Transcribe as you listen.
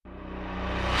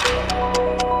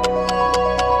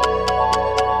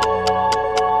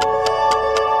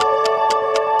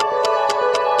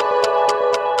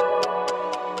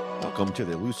to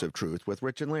the Elusive Truth with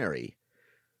Rich and Larry.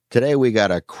 Today we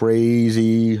got a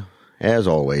crazy, as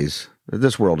always,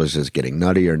 this world is just getting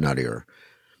nuttier and nuttier.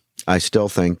 I still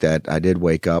think that I did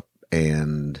wake up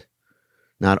and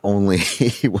not only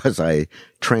was I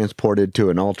transported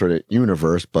to an alternate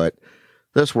universe, but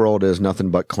this world is nothing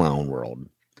but clown world.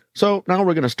 So now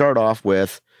we're going to start off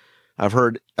with,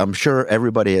 I'm sure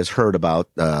everybody has heard about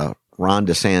Ron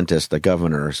DeSantis, the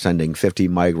governor, sending 50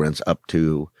 migrants up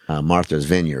to Martha's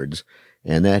Vineyards.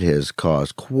 And that has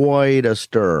caused quite a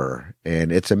stir.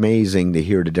 And it's amazing to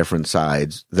hear the different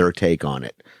sides, their take on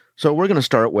it. So we're going to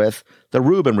start with the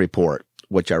Rubin Report,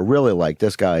 which I really like.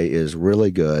 This guy is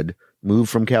really good. Moved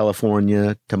from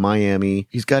California to Miami.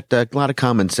 He's got a lot of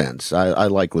common sense. I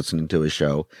like listening to his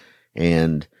show.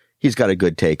 And he's got a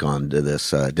good take on to this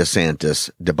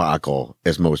DeSantis debacle,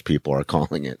 as most people are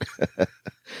calling it.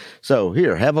 So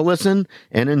here, have a listen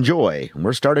and enjoy.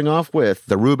 We're starting off with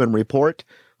the Rubin Report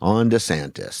on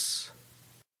DeSantis.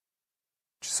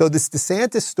 So this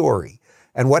DeSantis story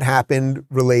and what happened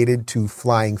related to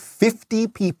flying 50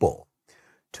 people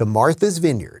to Martha's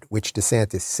Vineyard, which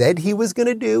DeSantis said he was going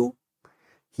to do.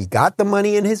 He got the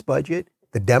money in his budget.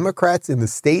 The Democrats in the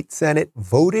state Senate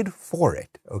voted for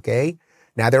it, okay?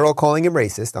 Now they're all calling him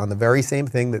racist on the very same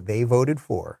thing that they voted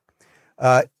for.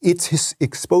 It's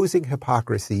exposing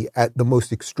hypocrisy at the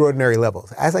most extraordinary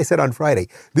levels. As I said on Friday,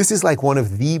 this is like one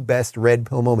of the best red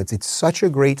pill moments. It's such a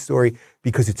great story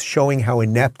because it's showing how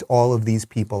inept all of these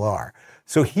people are.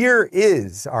 So here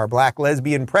is our black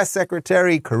lesbian press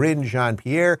secretary, Karine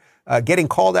Jean-Pierre, getting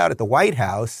called out at the White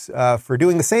House for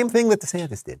doing the same thing that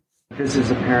DeSantis did. This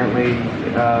is apparently,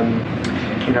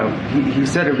 he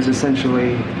said it was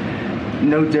essentially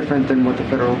no different than what the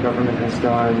federal government has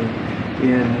done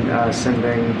in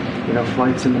sending,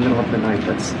 flights in the middle of the night.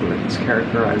 That's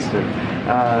characterized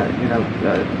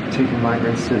it. Taking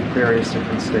migrants to various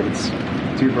different states.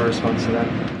 Do you have a response to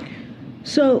that?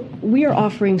 So we are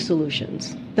offering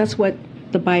solutions. That's what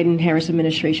the Biden-Harris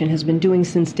administration has been doing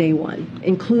since day one,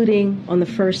 including on the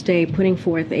first day putting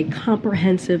forth a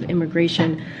comprehensive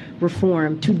immigration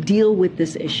reform to deal with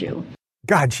this issue.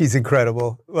 God, she's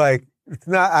incredible. It's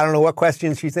not, I don't know what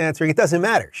questions she's answering. It doesn't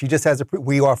matter. She just has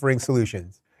we offering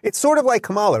solutions. It's sort of like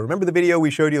Kamala. Remember the video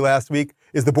we showed you last week?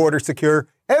 Is the border secure?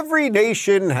 Every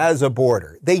nation has a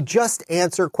border. They just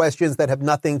answer questions that have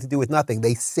nothing to do with nothing.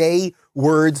 They say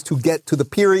words to get to the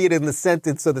period in the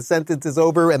sentence so the sentence is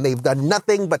over, and they've done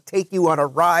nothing but take you on a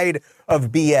ride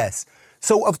of BS.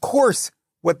 So, of course,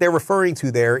 what they're referring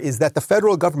to there is that the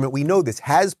federal government, we know this,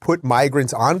 has put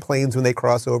migrants on planes when they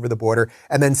cross over the border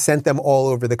and then sent them all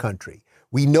over the country.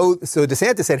 We know, so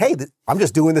DeSantis said, hey, I'm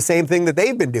just doing the same thing that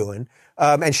they've been doing.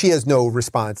 And she has no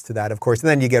response to that, of course. And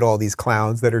then you get all these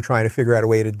clowns that are trying to figure out a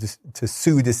way to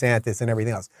sue DeSantis and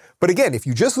everything else. But again, if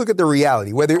you just look at the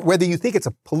reality, whether you think it's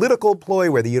a political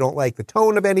ploy, whether you don't like the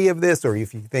tone of any of this, or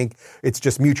if you think it's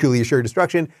just mutually assured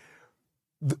destruction,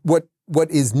 what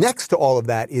is next to all of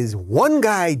that is one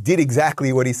guy did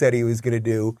exactly what he said he was going to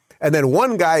do. And then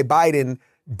one guy, Biden,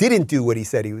 didn't do what he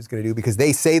said he was going to do because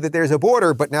they say that there's a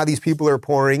border, but now these people are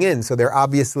pouring in. So there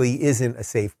obviously isn't a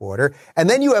safe border. And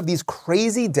then you have these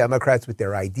crazy Democrats with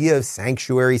their idea of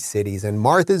sanctuary cities. And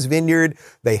Martha's Vineyard,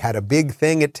 they had a big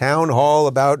thing at town hall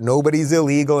about nobody's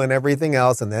illegal and everything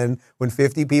else. And then when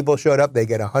 50 people showed up, they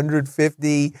get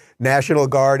 150 National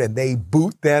Guard and they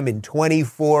boot them in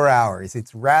 24 hours.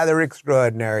 It's rather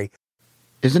extraordinary.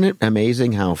 Isn't it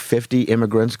amazing how 50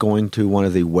 immigrants going to one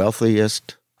of the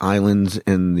wealthiest islands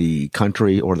in the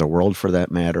country, or the world for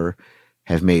that matter,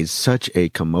 have made such a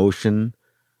commotion?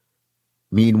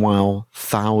 Meanwhile,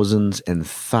 thousands and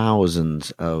thousands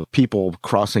of people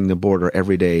crossing the border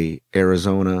every day,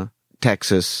 Arizona,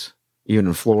 Texas, even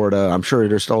in Florida. I'm sure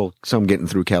there's still some getting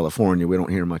through California. We don't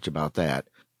hear much about that.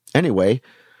 Anyway,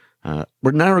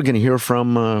 we're now going to hear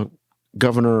from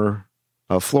Governor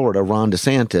of Florida, Ron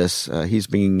DeSantis. He's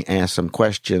being asked some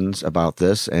questions about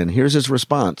this, and here's his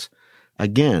response.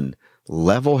 Again,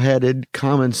 level-headed,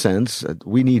 common sense.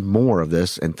 We need more of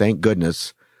this, and thank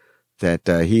goodness that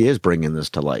he is bringing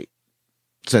this to light.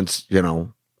 Since,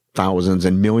 thousands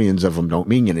and millions of them don't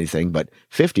mean anything, but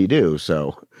 50 do.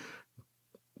 So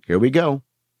here we go.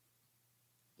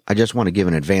 I just want to give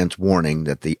an advance warning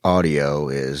that the audio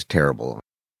is terrible.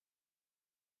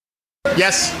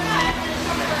 Yes.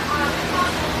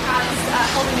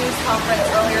 Held a news conference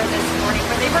earlier this morning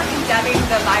where they were condemning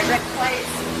the migrant flights.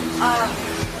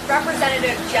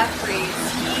 Representative Jeffries,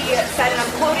 he said, and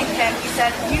I'm quoting him, he said,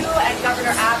 you and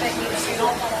Governor Abbott need to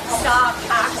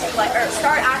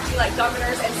start acting like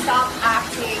governors and stop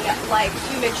acting like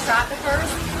human traffickers.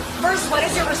 First, what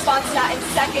is your response to that? And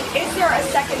second, is there a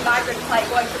second migrant flight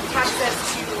going from Texas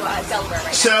to Delaware right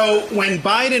now. So when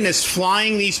Biden is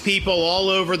flying these people all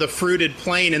over the fruited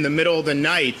plain in the middle of the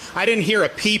night, I didn't hear a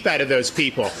peep out of those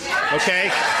people,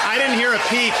 okay? I didn't hear a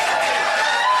peep.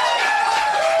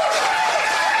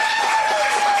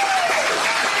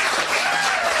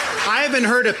 I haven't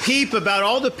heard a peep about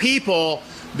all the people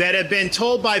that have been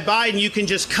told by Biden you can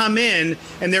just come in,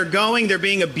 and they're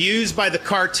being abused by the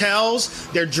cartels.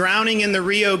 They're drowning in the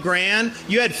Rio Grande.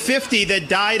 You had 50 that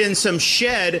died in some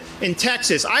shed in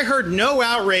Texas. I heard no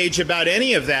outrage about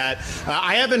any of that.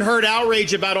 I haven't heard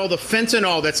outrage about all the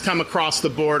fentanyl that's come across the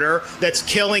border that's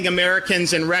killing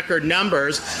Americans in record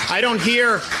numbers. I don't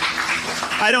hear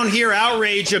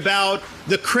outrage about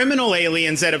the criminal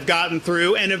aliens that have gotten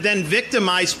through and have then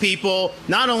victimized people,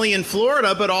 not only in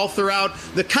Florida, but all throughout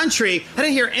the country. I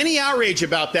didn't hear any outrage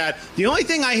about that. The only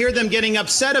thing I hear them getting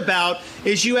upset about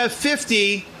is you have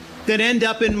 50 that end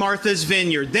up in Martha's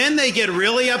Vineyard. Then they get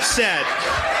really upset.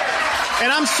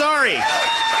 And I'm sorry.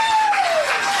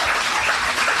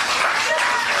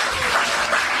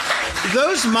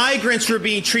 Those migrants were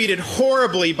being treated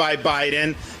horribly by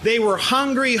Biden. They were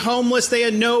hungry, homeless. They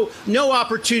had no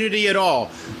opportunity at all.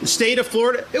 The state of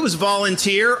Florida, it was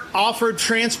volunteer, offered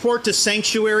transport to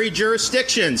sanctuary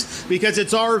jurisdictions because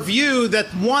it's our view that,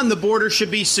 one, the border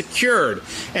should be secured.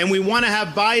 And we want to have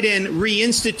Biden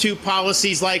reinstitute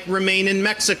policies like remain in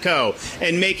Mexico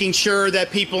and making sure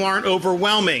that people aren't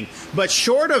overwhelming. But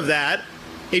short of that,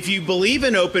 if you believe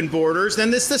in open borders,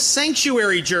 then it's the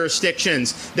sanctuary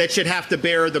jurisdictions that should have to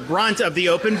bear the brunt of the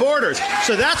open borders.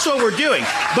 So that's what we're doing.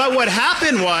 But what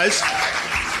happened was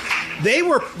they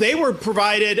were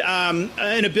provided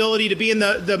an ability to be in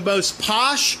the most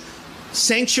posh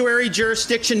sanctuary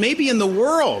jurisdiction maybe in the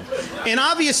world. And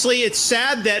obviously it's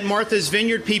sad that Martha's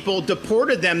Vineyard people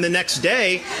deported them the next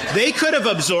day. They could have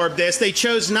absorbed this. They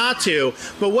chose not to.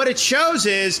 But what it shows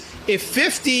is if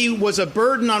 50 was a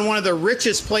burden on one of the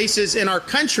richest places in our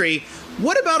country,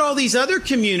 what about all these other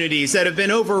communities that have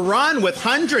been overrun with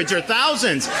hundreds or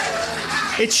thousands?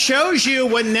 It shows you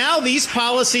when now these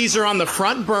policies are on the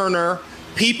front burner.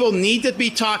 People need to be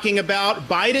talking about.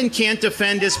 Biden can't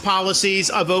defend his policies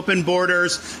of open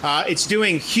borders. It's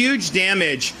doing huge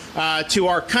damage to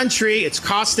our country. It's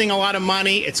costing a lot of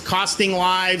money. It's costing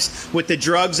lives with the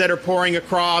drugs that are pouring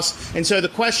across. And so the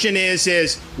question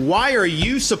is why are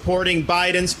you supporting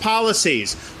Biden's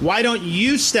policies? Why don't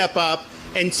you step up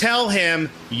and tell him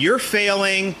you're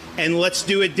failing and let's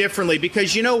do it differently?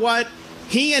 Because you know what?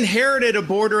 He inherited a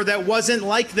border that wasn't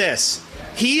like this.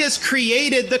 He has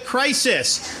created the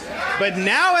crisis. But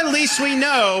now at least we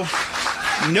know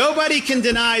nobody can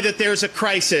deny that there's a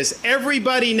crisis.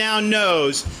 Everybody now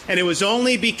knows, and it was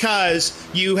only because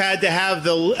you had to have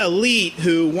the elite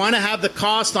who want to have the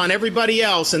cost on everybody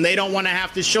else, and they don't want to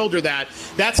have to shoulder that.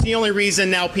 That's the only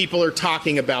reason now people are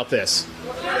talking about this.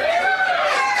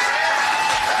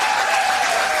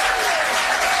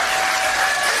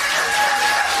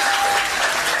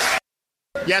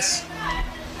 Yes?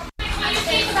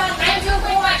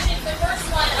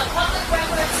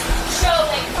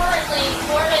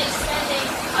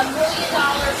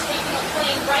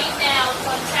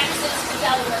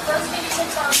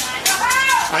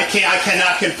 I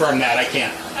cannot confirm that. I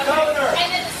can't. Okay.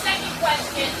 And then the second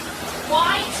question,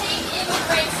 why take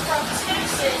immigrants from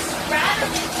Texas rather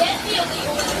than get the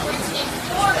illegal immigrants in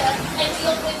Florida and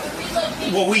deal with the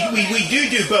relocation? Well, we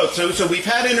do both. So we've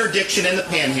had interdiction in the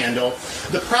Panhandle.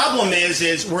 The problem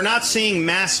is we're not seeing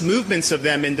mass movements of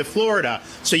them into Florida.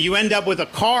 So you end up with a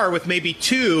car with maybe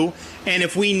two. And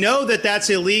if we know that that's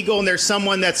illegal and there's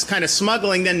someone that's kind of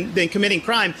smuggling, then committing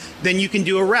crime, then you can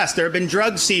do arrest. There have been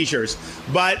drug seizures.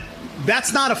 But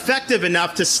that's not effective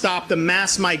enough to stop the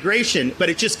mass migration, but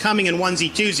it's just coming in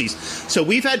onesie-twosies. So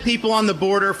we've had people on the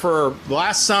border for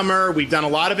last summer. We've done a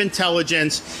lot of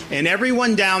intelligence, and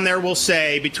everyone down there will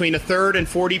say between a third and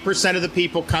 40% of the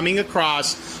people coming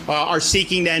across are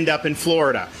seeking to end up in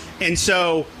Florida. And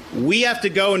so we have to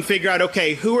go and figure out,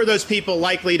 okay, who are those people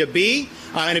likely to be?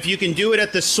 And if you can do it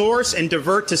at the source and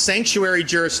divert to sanctuary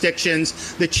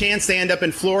jurisdictions, the chance they end up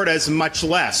in Florida is much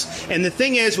less. And the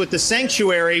thing is, with the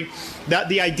sanctuary, that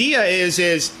the idea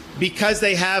is because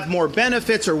they have more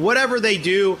benefits or whatever they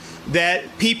do, that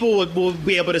people will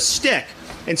be able to stick.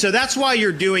 And so that's why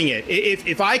you're doing it.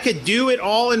 If I could do it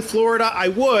all in Florida, I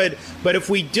would. But if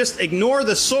we just ignore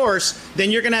the source,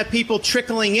 then you're going to have people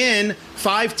trickling in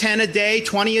 5, 10 a day,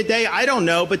 20 a day. I don't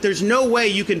know. But there's no way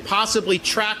you can possibly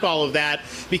track all of that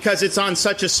because it's on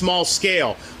such a small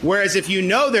scale. Whereas if you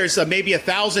know there's maybe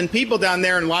 1,000 people down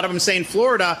there and a lot of them say in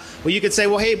Florida, well, you could say,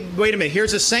 well, hey, wait a minute.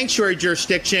 Here's a sanctuary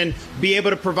jurisdiction. Be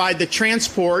able to provide the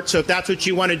transport. So if that's what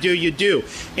you want to do, you do.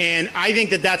 And I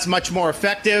think that that's much more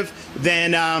effective than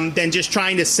than just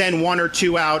trying to send one or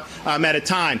two out at a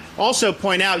time. Also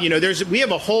point out, we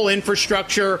have a whole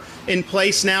infrastructure in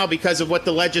place now because of what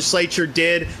the legislature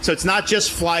did. So it's not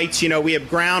just flights. We have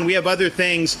ground, we have other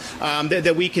things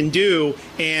that we can do.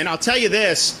 And I'll tell you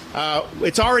this,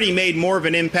 it's already made more of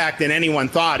an impact than anyone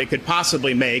thought it could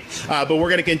possibly make. But we're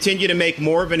going to continue to make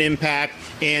more of an impact.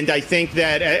 And I think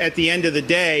that at the end of the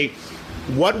day,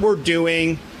 what we're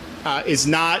doing is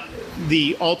not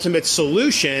the ultimate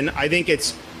solution. I think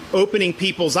it's opening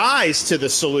people's eyes to the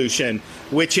solution,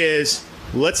 which is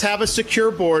let's have a secure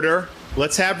border.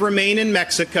 Let's have remain in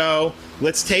Mexico.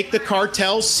 Let's take the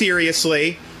cartels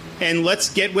seriously. And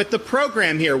let's get with the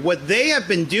program here. What they have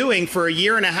been doing for a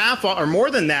year and a half or more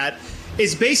than that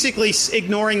is basically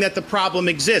ignoring that the problem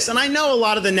exists. And I know a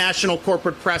lot of the national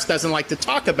corporate press doesn't like to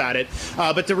talk about it.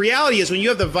 But the reality is when you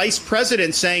have the vice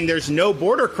president saying there's no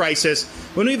border crisis,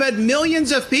 when we've had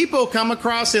millions of people come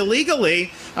across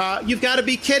illegally, you've got to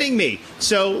be kidding me.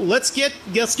 So let's get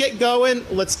going.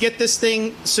 Let's get this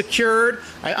thing secured.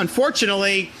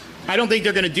 Unfortunately, I don't think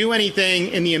they're going to do anything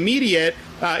in the immediate.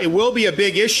 It will be a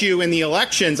big issue in the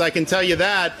elections, I can tell you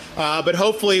that. But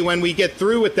hopefully when we get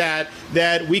through with that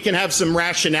we can have some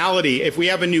rationality. If we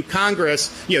have a new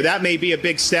Congress, that may be a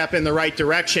big step in the right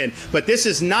direction. But this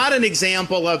is not an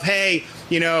example of, hey,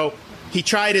 he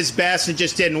tried his best and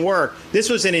just didn't work. This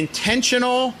was an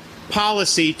intentional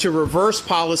policy to reverse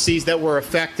policies that were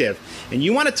effective. And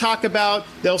you want to talk about,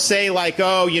 they'll say like,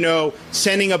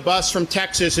 sending a bus from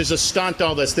Texas is a stunt,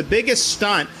 all this. The biggest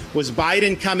stunt was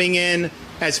Biden coming in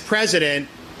as president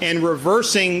and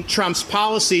reversing Trump's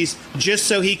policies just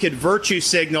so he could virtue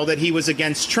signal that he was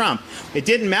against Trump. It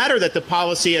didn't matter that the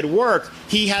policy had worked.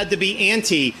 He had to be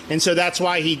anti, and so that's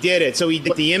why he did it. So he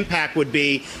did the impact would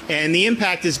be, and the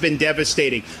impact has been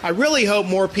devastating. I really hope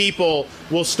more people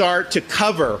will start to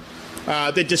cover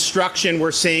the destruction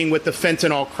we're seeing with the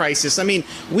fentanyl crisis. I mean,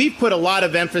 we've put a lot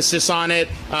of emphasis on it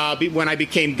when I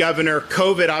became governor.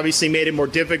 COVID obviously made it more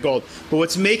difficult. But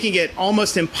what's making it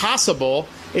almost impossible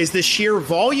is the sheer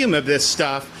volume of this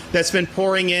stuff that's been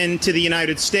pouring into the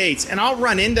United States. And I'll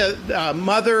run into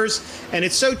mothers, and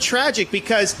it's so tragic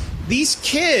because these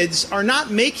kids are not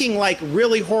making like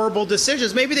really horrible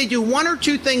decisions. Maybe they do one or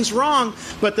two things wrong,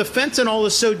 but the fentanyl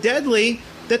is so deadly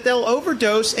that they'll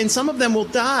overdose and some of them will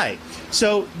die.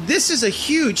 So this is a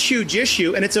huge, huge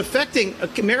issue, and it's affecting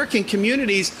American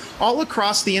communities all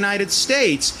across the United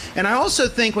States. And I also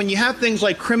think when you have things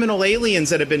like criminal aliens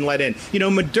that have been let in,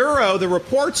 Maduro, the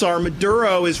reports are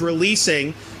Maduro is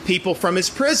releasing people from his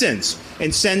prisons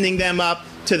and sending them up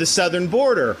to the southern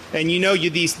border. And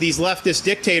these leftist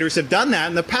dictators have done that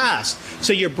in the past.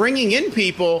 So you're bringing in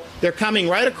people, they're coming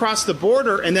right across the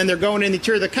border, and then they're going in the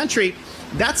interior of the country.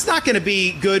 That's not going to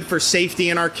be good for safety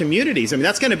in our communities. I mean,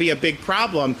 that's going to be a big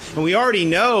problem. And we already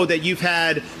know that you've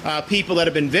had people that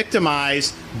have been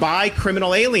victimized by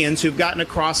criminal aliens who've gotten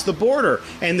across the border.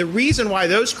 And the reason why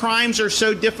those crimes are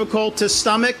so difficult to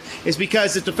stomach is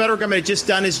because if the federal government had just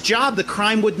done its job, the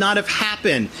crime would not have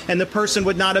happened and the person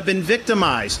would not have been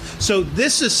victimized. So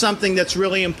this is something that's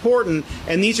really important.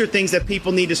 And these are things that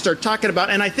people need to start talking about.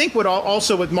 And I think what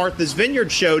also what Martha's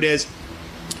Vineyard showed is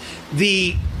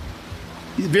the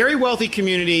very wealthy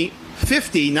community,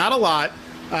 50, not a lot,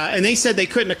 and they said they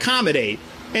couldn't accommodate.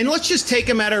 And let's just take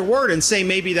them at our word and say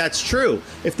maybe that's true.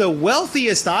 If the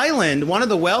wealthiest island, one of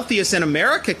the wealthiest in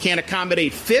America, can't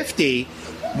accommodate 50,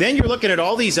 then you're looking at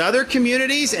all these other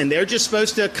communities and they're just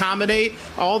supposed to accommodate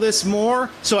all this more.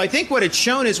 So I think what it's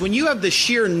shown is when you have the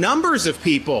sheer numbers of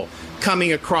people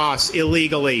coming across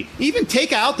illegally, even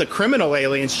take out the criminal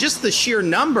aliens, just the sheer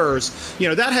numbers,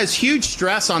 that has huge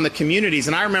stress on the communities.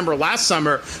 And I remember last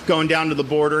summer going down to the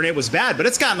border and it was bad, but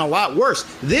it's gotten a lot worse.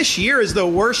 This year is the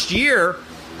worst year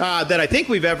that I think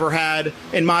we've ever had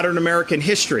in modern American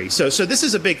history. So this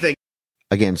is a big thing.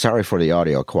 Again, sorry for the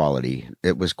audio quality.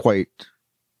 It was quite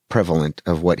prevalent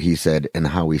of what he said and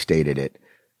how he stated it.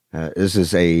 This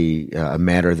is a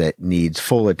matter that needs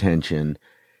full attention,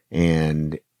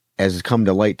 and as it's come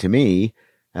to light to me,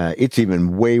 it's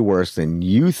even way worse than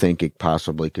you think it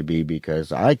possibly could be,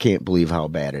 because I can't believe how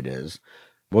bad it is.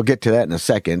 We'll get to that in a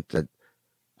second.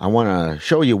 I want to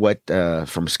show you what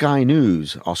from Sky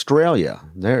News, Australia,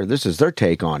 this is their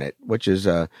take on it, which is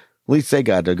at least they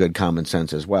got a good common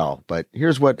sense as well. But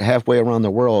here's what halfway around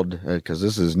the world, because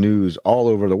this is news all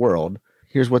over the world,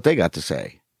 here's what they got to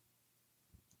say.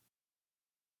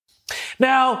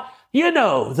 Now, you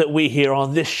know that we here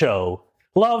on this show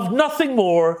love nothing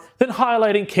more than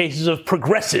highlighting cases of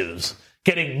progressives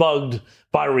getting mugged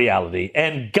by reality.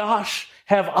 And gosh,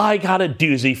 have I got a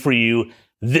doozy for you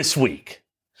this week.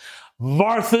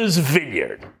 Martha's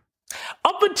Vineyard.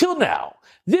 Up until now,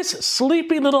 This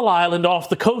sleepy little island off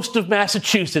the coast of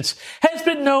Massachusetts has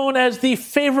been known as the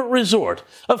favorite resort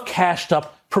of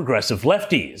cashed-up progressive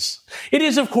lefties. It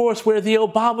is, of course, where the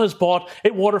Obamas bought a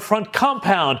waterfront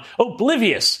compound,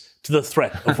 oblivious to the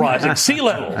threat of rising sea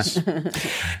levels.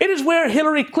 It is where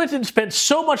Hillary Clinton spent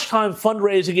so much time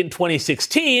fundraising in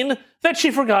 2016 that she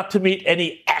forgot to meet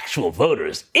any actual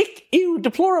voters. Ew,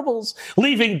 deplorables,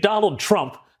 leaving Donald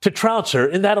Trump to trounce her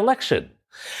in that election.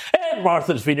 And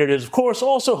Martha's Vineyard is, of course,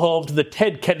 also home to the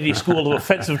Ted Kennedy School of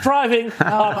Offensive Driving,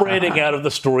 operating out of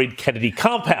the storied Kennedy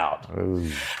compound.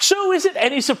 Ooh. So is it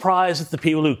any surprise that the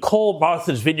people who call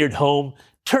Martha's Vineyard home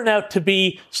turn out to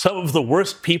be some of the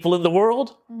worst people in the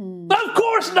world? Of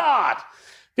course not!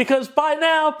 Because by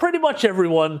now, pretty much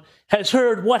everyone has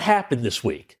heard what happened this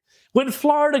week when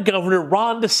Florida Governor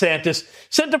Ron DeSantis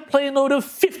sent a plane load of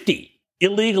 50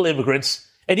 illegal immigrants.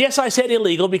 And yes, I said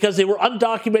illegal because they were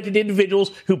undocumented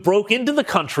individuals who broke into the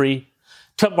country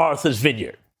to Martha's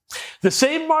Vineyard. The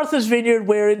same Martha's Vineyard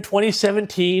where in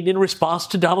 2017, in response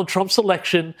to Donald Trump's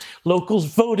election, locals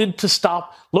voted to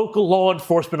stop local law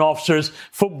enforcement officers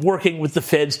from working with the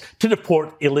feds to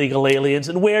deport illegal aliens,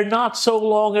 and where not so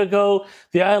long ago,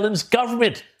 the island's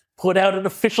government put out an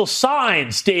official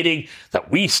sign stating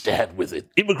that we stand with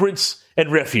immigrants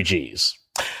and refugees.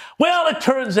 Well, it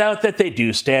turns out that they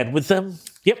do stand with them.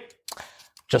 Yep.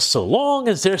 Just so long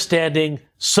as they're standing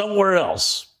somewhere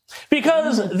else.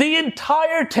 Because the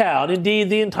entire town, indeed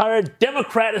the entire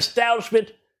Democrat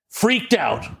establishment, freaked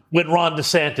out when Ron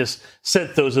DeSantis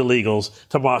sent those illegals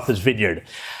to Martha's Vineyard.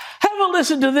 Have a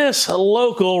listen to this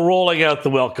local rolling out the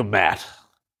welcome mat.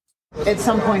 At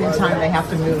some point in time, they have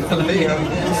to move from here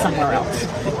to somewhere else,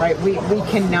 right? We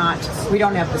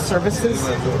don't have the services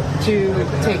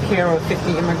to take care of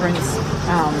 50 immigrants,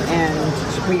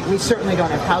 and we certainly don't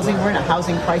have housing. We're in a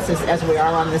housing crisis as we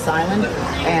are on this island,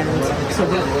 and so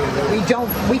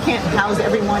we can't house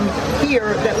everyone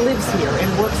here that lives here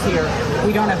and works here.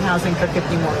 We don't have housing for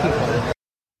 50 more people.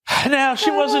 Now, she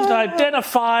wasn't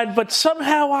identified, but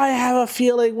somehow I have a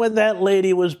feeling when that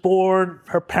lady was born,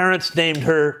 her parents named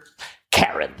her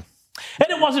Karen. And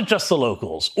it wasn't just the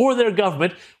locals or their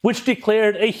government, which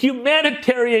declared a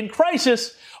humanitarian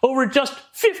crisis over just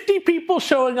 50 people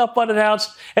showing up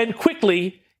unannounced and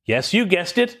quickly, yes, you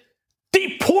guessed it,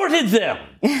 deported them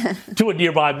to a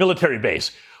nearby military base,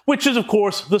 which is, of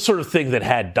course, the sort of thing that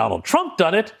had Donald Trump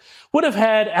done it, would have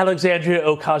had Alexandria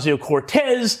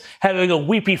Ocasio-Cortez having a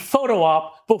weepy photo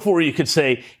op before you could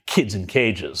say kids in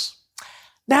cages.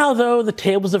 Now, though, the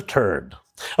tables have turned.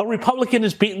 A Republican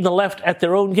has beaten the left at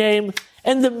their own game,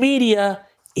 and the media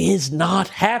is not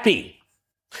happy.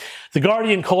 The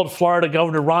Guardian called Florida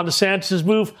Governor Ron DeSantis'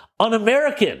 move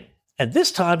un-American, and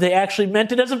this time they actually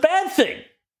meant it as a bad thing.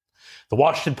 The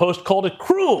Washington Post called it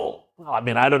cruel. Well, I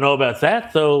mean, I don't know about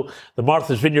that, though the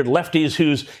Martha's Vineyard lefties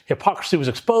whose hypocrisy was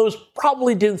exposed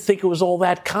probably didn't think it was all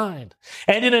that kind.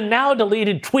 And in a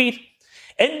now-deleted tweet,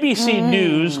 NBC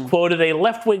News quoted a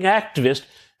left-wing activist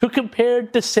who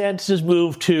compared DeSantis'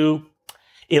 move to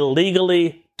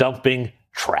illegally dumping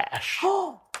trash.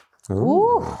 Ooh.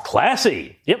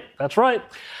 Classy. Yep, that's right.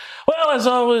 Well, as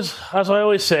I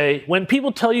always say, when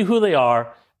people tell you who they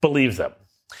are, believe them.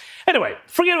 Anyway,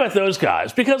 forget about those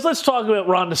guys, because let's talk about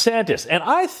Ron DeSantis. And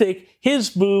I think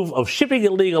his move of shipping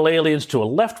illegal aliens to a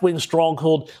left-wing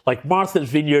stronghold like Martha's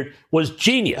Vineyard was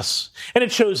genius. And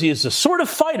it shows he is the sort of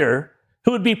fighter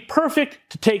who would be perfect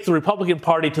to take the Republican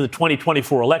Party to the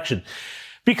 2024 election.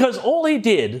 Because all he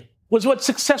did was what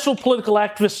successful political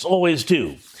activists always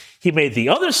do. He made the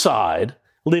other side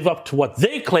live up to what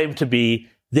they claim to be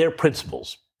their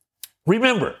principles.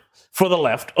 Remember, for the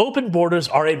left, open borders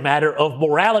are a matter of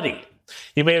morality.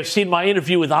 You may have seen my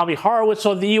interview with Ami Horowitz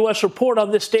on the U.S. Report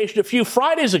on this station a few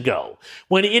Fridays ago,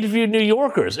 when he interviewed New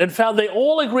Yorkers and found they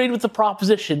all agreed with the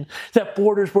proposition that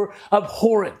borders were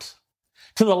abhorrent.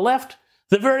 To the left,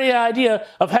 the very idea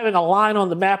of having a line on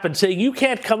the map and saying you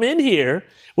can't come in here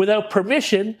without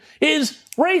permission is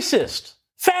racist,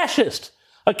 fascist,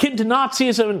 akin to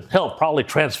Nazism, and hell, probably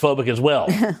transphobic as well.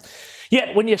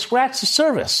 Yet, when you scratch the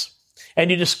surface and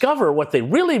you discover what they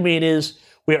really mean is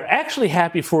we are actually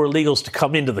happy for illegals to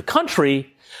come into the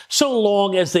country so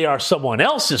long as they are someone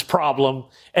else's problem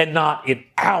and not in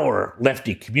our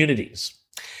lefty communities.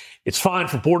 It's fine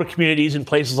for border communities in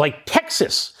places like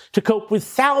Texas to cope with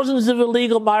thousands of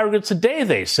illegal migrants a day,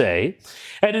 they say.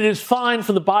 And it is fine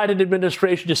for the Biden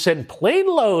administration to send plane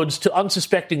loads to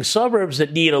unsuspecting suburbs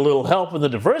that need a little help in the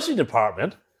diversity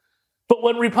department. But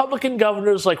when Republican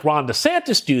governors like Ron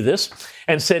DeSantis do this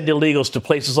and send illegals to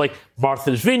places like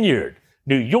Martha's Vineyard,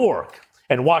 New York,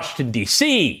 and Washington,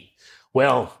 D.C.,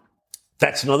 well,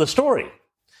 that's another story.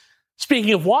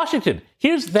 Speaking of Washington,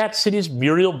 here's that city's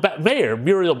Mayor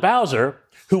Muriel Bowser,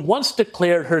 who once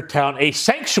declared her town a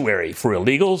sanctuary for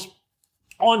illegals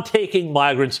on taking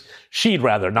migrants she'd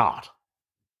rather not.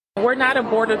 We're not a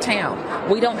border town.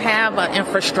 We don't have an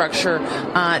infrastructure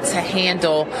to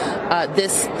handle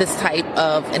this type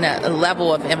of a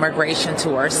level of immigration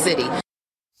to our city.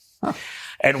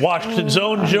 And Washington's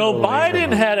own Joe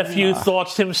Biden had a few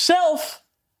thoughts himself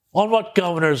on what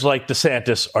governors like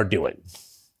DeSantis are doing.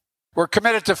 We're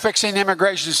committed to fixing the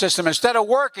immigration system. Instead of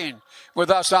working with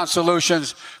us on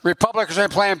solutions, Republicans are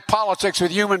playing politics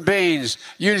with human beings,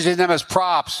 using them as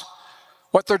props.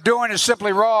 What they're doing is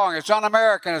simply wrong. It's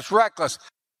un-American. It's reckless.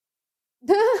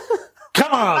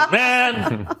 Come on,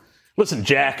 man. Listen,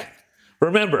 Jack,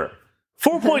 remember,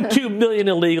 4.2 million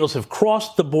illegals have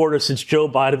crossed the border since Joe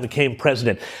Biden became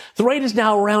president. The rate is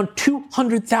now around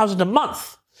 200,000 a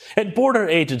month. And border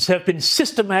agents have been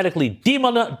systematically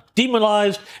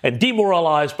demonized and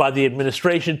demoralized by the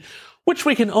administration, which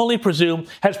we can only presume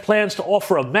has plans to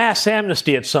offer a mass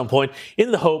amnesty at some point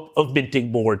in the hope of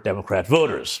minting more Democrat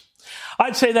voters.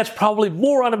 I'd say that's probably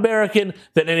more un-American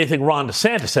than anything Ron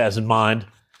DeSantis has in mind.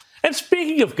 And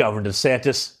speaking of Governor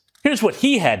DeSantis, here's what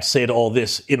he had to say to all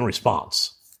this in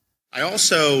response. I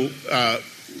also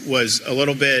was a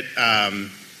little bit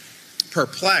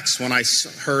perplexed when I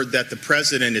heard that the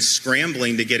president is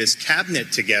scrambling to get his cabinet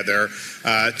together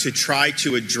to try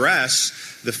to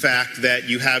address the fact that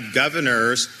you have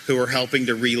governors who are helping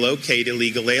to relocate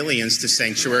illegal aliens to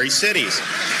sanctuary cities.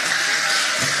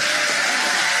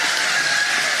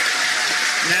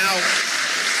 Now,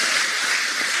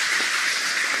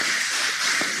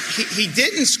 he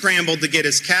didn't scramble to get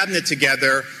his cabinet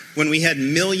together when we had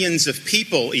millions of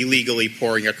people illegally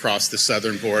pouring across the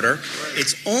southern border.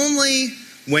 It's only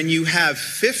when you have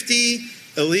 50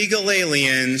 illegal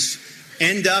aliens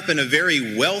end up in a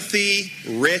very wealthy,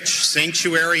 rich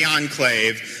sanctuary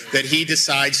enclave that he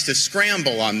decides to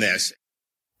scramble on this.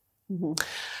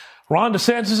 Ron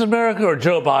DeSantis' America or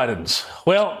Joe Biden's?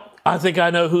 Well, I think I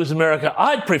know whose America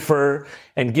I'd prefer,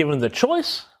 and given the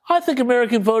choice, I think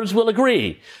American voters will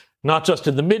agree, not just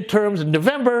in the midterms in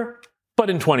November, but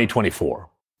in 2024.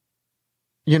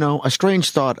 You know, a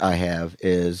strange thought I have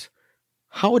is,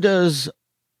 how does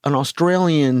an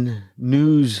Australian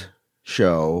news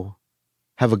show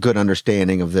have a good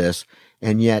understanding of this,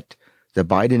 and yet the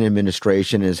Biden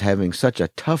administration is having such a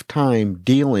tough time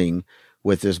dealing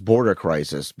with this border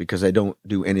crisis because they don't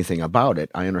do anything about it?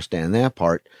 I understand that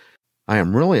part. I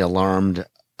am really alarmed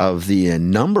of the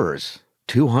numbers,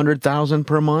 200,000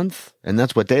 per month, and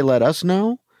that's what they let us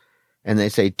know. And they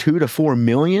say 2 to 4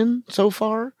 million so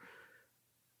far.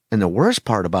 And the worst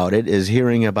part about it is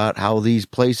hearing about how these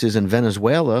places in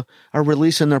Venezuela are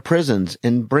releasing their prisons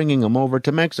and bringing them over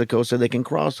to Mexico so they can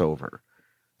cross over.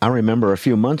 I remember a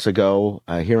few months ago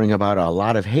hearing about a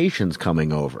lot of Haitians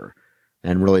coming over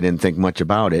and really didn't think much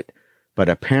about it. But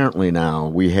apparently now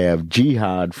we have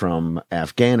jihad from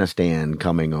Afghanistan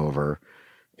coming over,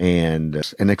 and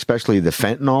especially the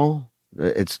fentanyl.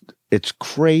 It's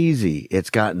crazy. It's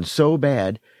gotten so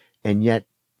bad, and yet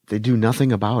they do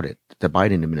nothing about it. The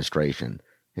Biden administration.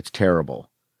 It's terrible.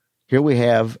 Here we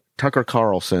have Tucker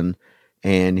Carlson,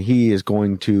 and he is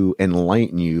going to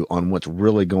enlighten you on what's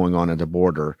really going on at the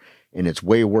border, and it's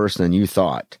way worse than you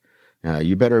thought.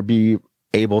 You better be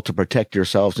able to protect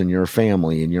yourselves and your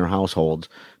family and your households,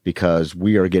 because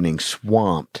we are getting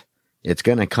swamped. It's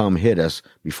going to come hit us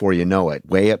before you know it.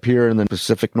 Way up here in the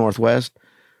Pacific Northwest,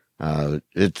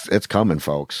 it's coming,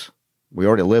 folks. We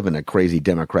already live in a crazy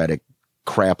Democratic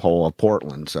crap hole of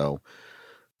Portland. So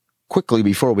quickly,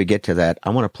 before we get to that, I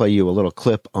want to play you a little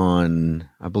clip on,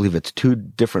 I believe it's 2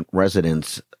 different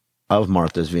residents of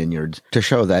Martha's Vineyards to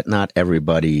show that not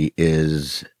everybody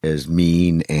is as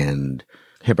mean and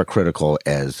hypocritical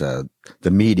as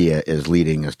the media is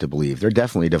leading us to believe. They're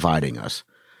definitely dividing us.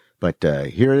 But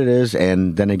here it is,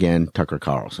 and then again, Tucker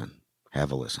Carlson.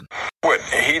 Have a listen. What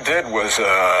he did was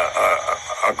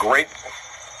a great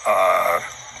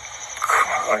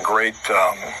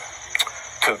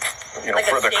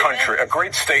for the country, a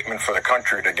great statement for the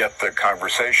country to get the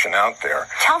conversation out there.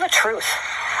 Tell the truth.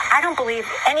 I don't believe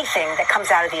anything that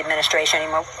comes out of the administration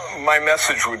anymore. My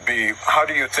message would be, how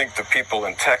do you think the people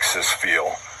in Texas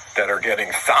feel that are getting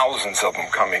thousands of them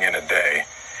coming in a day?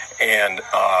 And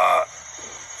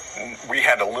we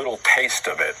had a little taste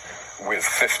of it with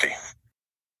 50.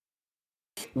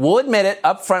 We'll admit it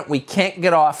up front, we can't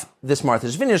get off this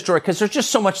Martha's Vineyard story because there's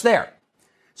just so much there.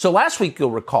 So last week,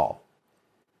 you'll recall,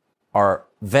 our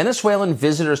Venezuelan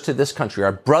visitors to this country,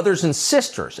 our brothers and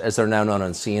sisters, as they're now known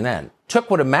on CNN, took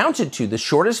what amounted to the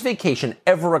shortest vacation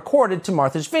ever recorded to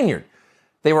Martha's Vineyard.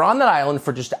 They were on that island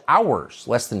for just hours,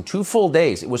 less than 2 full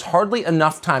days. It was hardly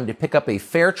enough time to pick up a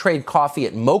fair trade coffee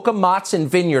at Mocha Mott's in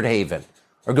Vineyard Haven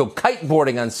or go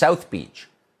kiteboarding on South Beach.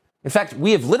 In fact,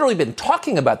 we have literally been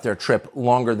talking about their trip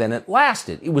longer than it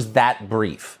lasted. It was that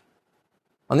brief.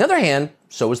 On the other hand,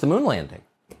 so was the moon landing.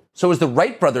 So was the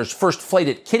Wright brothers' first flight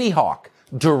at Kitty Hawk.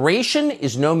 Duration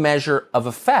is no measure of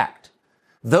effect.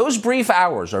 Those brief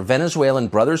hours our Venezuelan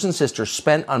brothers and sisters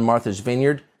spent on Martha's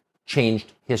Vineyard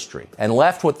changed history and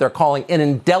left what they're calling an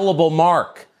indelible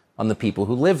mark on the people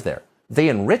who live there. They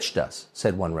enriched us,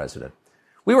 said one resident.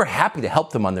 We were happy to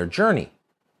help them on their journey.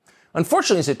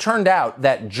 Unfortunately, as it turned out,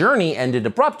 that journey ended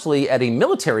abruptly at a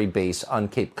military base on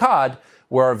Cape Cod,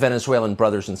 where our Venezuelan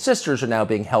brothers and sisters are now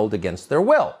being held against their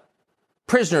will.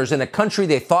 Prisoners in a country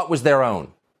they thought was their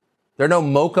own. There are no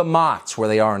Mocha Mott's where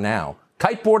they are now.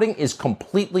 Kiteboarding is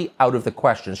completely out of the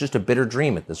question. It's just a bitter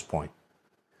dream at this point.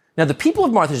 Now, the people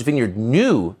of Martha's Vineyard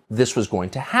knew this was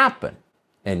going to happen,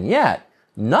 and yet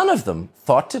none of them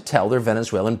thought to tell their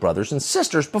Venezuelan brothers and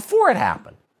sisters before it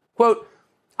happened. Quote,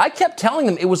 I kept telling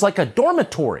them it was like a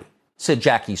dormitory, said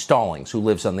Jackie Stallings, who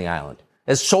lives on the island,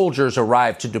 as soldiers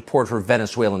arrived to deport her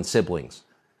Venezuelan siblings.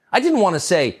 I didn't want to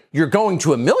say, you're going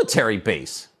to a military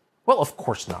base. Well, of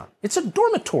course not. It's a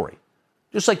dormitory.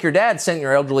 Just like your dad sent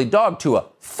your elderly dog to a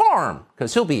farm,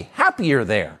 because he'll be happier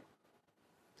there.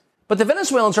 But the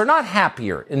Venezuelans are not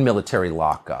happier in military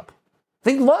lockup.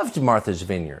 They loved Martha's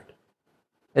Vineyard.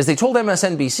 As they told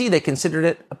MSNBC, they considered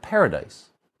it a paradise.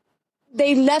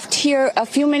 They left here a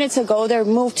few minutes ago. They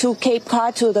moved to Cape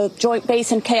Cod, to the joint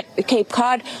base in Cape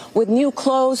Cod, with new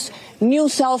clothes, new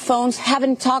cell phones,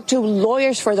 having talked to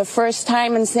lawyers for the first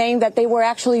time and saying that they were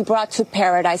actually brought to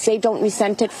paradise. They don't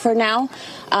resent it for now,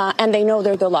 and they know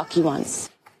they're the lucky ones.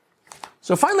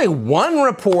 So finally, one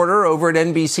reporter over at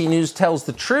NBC News tells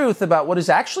the truth about what is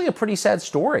actually a pretty sad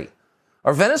story.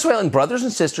 Our Venezuelan brothers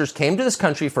and sisters came to this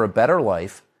country for a better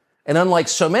life, and unlike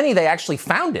so many, they actually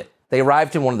found it. They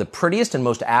arrived in one of the prettiest and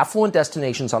most affluent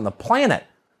destinations on the planet,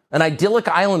 an idyllic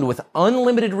island with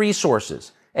unlimited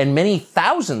resources and many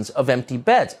thousands of empty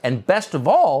beds, and best of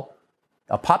all,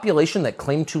 a population that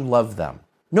claimed to love them.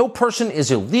 No person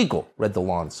is illegal, read the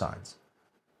lawn signs.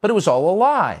 But it was all a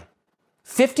lie.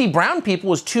 50 brown people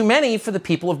was too many for the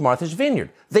people of Martha's Vineyard.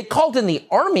 They called in the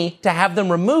army to have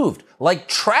them removed, like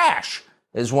trash,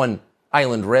 as one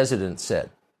island resident said.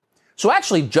 So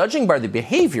actually, judging by their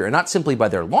behavior and not simply by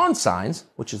their lawn signs,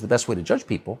 which is the best way to judge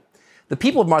people, the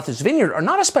people of Martha's Vineyard are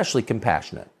not especially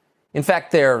compassionate. In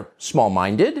fact, they're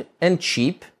small-minded and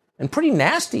cheap and pretty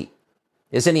nasty,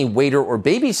 as any waiter or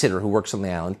babysitter who works on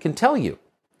the island can tell you.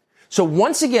 So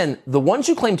once again, the ones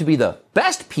who claim to be the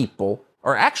best people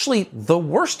are actually the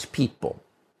worst people.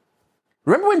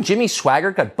 Remember when Jimmy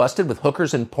Swaggart got busted with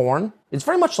hookers and porn? It's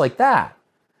very much like that.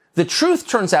 The truth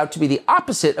turns out to be the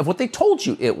opposite of what they told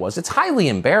you it was. It's highly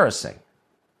embarrassing.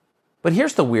 But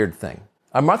here's the weird thing.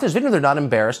 On Martha's Vineyard, they're not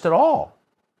embarrassed at all.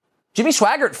 Jimmy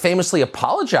Swaggart famously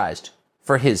apologized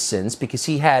for his sins because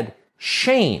he had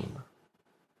shame.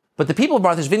 But the people of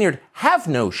Martha's Vineyard have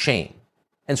no shame,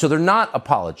 and so they're not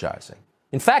apologizing.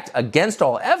 In fact, against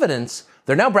all evidence,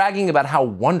 they're now bragging about how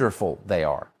wonderful they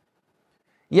are.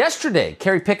 Yesterday,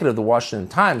 Kerry Pickett of the Washington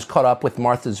Times caught up with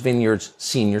Martha's Vineyard's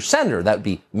senior senator. That would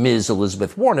be Ms.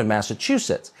 Elizabeth Warren of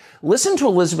Massachusetts. Listen to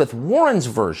Elizabeth Warren's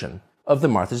version of the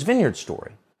Martha's Vineyard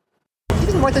story. Do you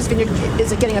think Martha's Vineyard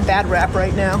is getting a bad rap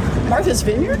right now? Martha's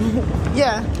Vineyard?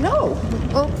 Yeah. No.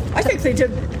 Well, I think the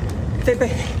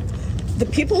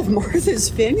people of Martha's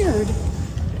Vineyard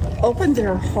opened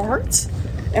their hearts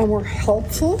and were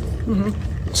helpful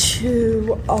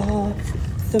to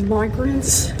the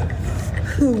migrants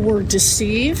who were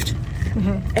deceived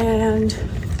and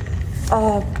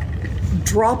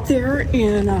dropped there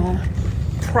in a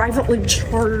privately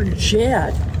chartered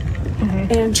jet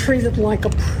and treated like a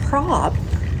prop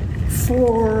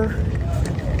for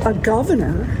a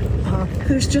governor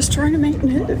who's just trying to make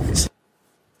news.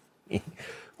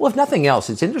 Well, if nothing else,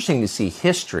 it's interesting to see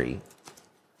history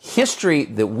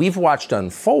that we've watched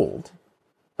unfold,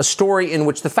 a story in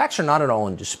which the facts are not at all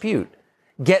in dispute,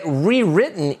 get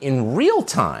rewritten in real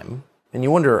time. And you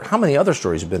wonder how many other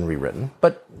stories have been rewritten,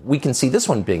 but we can see this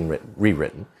one being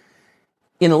rewritten.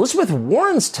 In Elizabeth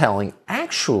Warren's telling,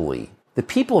 actually, the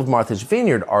people of Martha's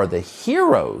Vineyard are the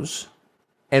heroes,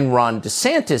 and Ron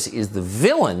DeSantis is the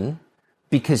villain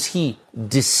because he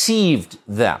deceived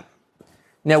them.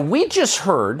 Now, we just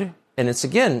heard, and it's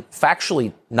again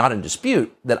factually not in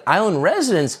dispute, that island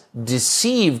residents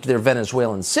deceived their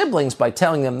Venezuelan siblings by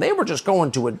telling them they were just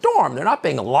going to a dorm. They're not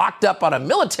being locked up on a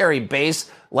military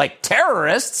base like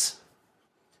terrorists.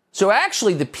 So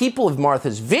actually, the people of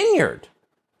Martha's Vineyard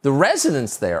The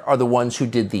residents there are the ones who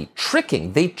did the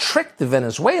tricking. They tricked the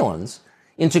Venezuelans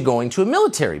into going to a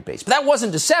military base. But that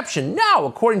wasn't deception. No,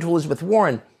 according to Elizabeth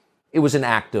Warren, it was an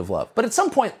act of love. But at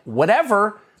some point,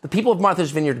 whatever, the people of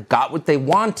Martha's Vineyard got what they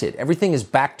wanted. Everything is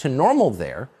back to normal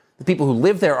there. The people who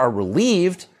live there are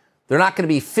relieved. There are not going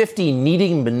to be 50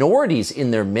 needing minorities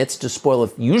in their midst to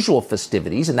spoil usual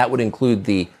festivities, and that would include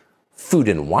the Food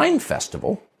and Wine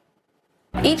Festival.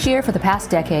 Each year for the past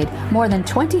decade, more than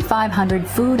 2,500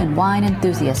 food and wine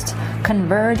enthusiasts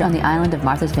converge on the island of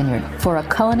Martha's Vineyard for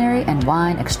a culinary and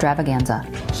wine extravaganza.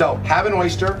 So have an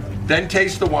oyster, then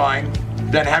taste the wine,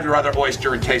 then have your other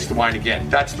oyster and taste the wine again.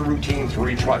 That's the routine for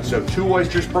each one. So 2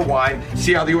 oysters per wine.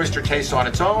 See how the oyster tastes on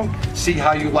its own. See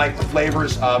how you like the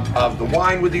flavors of the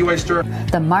wine with the oyster.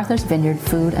 The Martha's Vineyard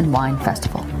Food and Wine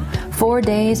Festival. 4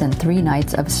 days and 3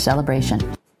 nights of celebration.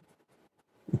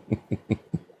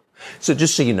 So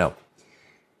just so you know,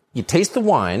 you taste the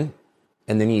wine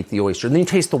and then you eat the oyster and then you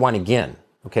taste the wine again.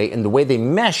 Okay. And the way they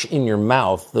mesh in your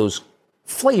mouth, those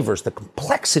flavors, the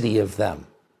complexity of them,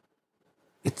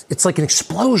 it's like an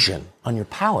explosion on your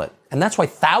palate. And that's why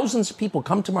thousands of people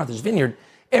come to Martha's Vineyard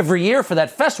every year for that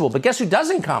festival. But guess who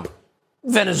doesn't come?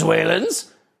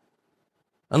 Venezuelans.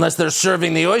 Unless they're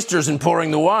serving the oysters and pouring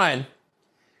the wine.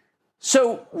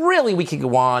 So really, we could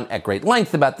go on at great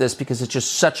length about this because it's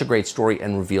just such a great story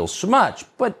and reveals so much.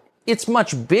 But it's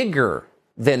much bigger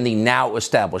than the now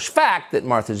established fact that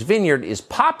Martha's Vineyard is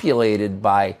populated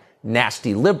by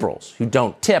nasty liberals who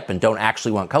don't tip and don't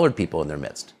actually want colored people in their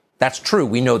midst. That's true.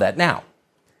 We know that now.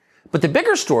 But the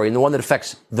bigger story, and the one that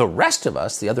affects the rest of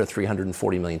us, the other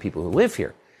 340 million people who live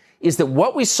here, is that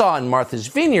what we saw in Martha's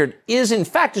Vineyard is, in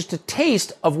fact, just a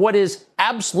taste of what is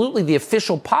absolutely the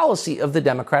official policy of the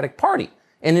Democratic Party.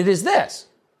 And it is this.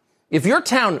 If your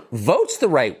town votes the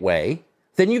right way,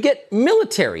 then you get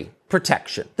military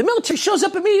protection. The military shows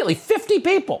up immediately, 50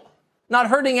 people, not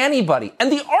hurting anybody.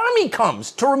 And the army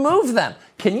comes to remove them.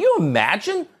 Can you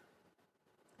imagine?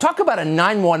 Talk about a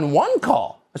 911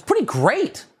 call. It's pretty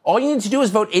great. All you need to do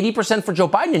is vote 80% for Joe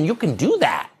Biden, and you can do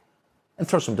that. And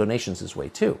throw some donations his way,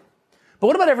 too. But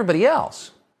what about everybody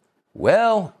else?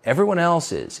 Well, everyone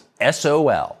else is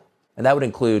SOL, and that would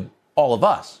include all of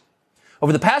us.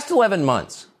 Over the past 11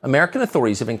 months, American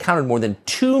authorities have encountered more than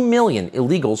 2 million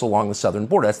illegals along the southern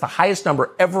border. That's the highest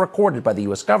number ever recorded by the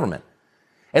U.S. government.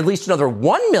 At least another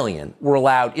 1 million were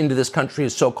allowed into this country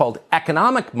as so-called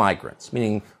economic migrants,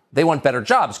 meaning they want better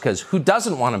jobs, because who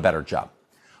doesn't want a better job?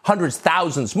 Hundreds,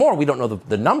 thousands more, we don't know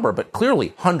the number, but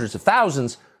clearly hundreds of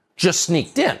thousands just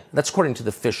sneaked in. That's according to the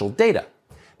official data.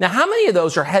 Now, how many of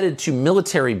those are headed to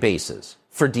military bases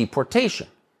for deportation?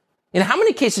 In how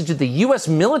many cases did the U.S.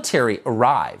 military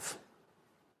arrive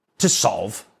to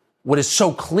solve what is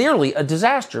so clearly a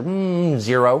disaster?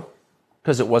 0,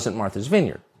 because it wasn't Martha's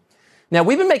Vineyard. Now,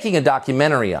 we've been making a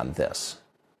documentary on this,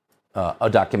 a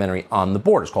documentary on the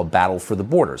borders called Battle for the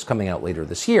Borders, coming out later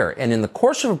this year. And in the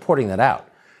course of reporting that out,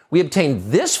 we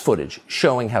obtained this footage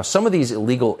showing how some of these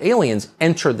illegal aliens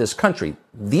entered this country.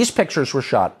 These pictures were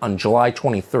shot on July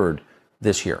 23rd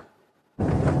this year.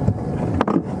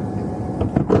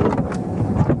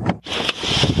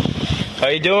 How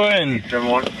you doing?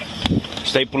 Everyone.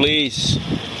 State Police.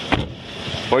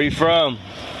 Where are you from?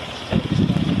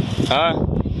 Huh?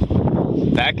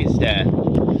 Pakistan.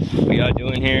 What y'all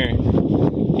doing here?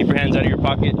 Keep your hands out of your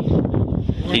pocket.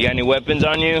 You got any weapons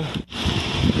on you?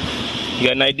 You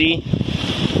got an ID?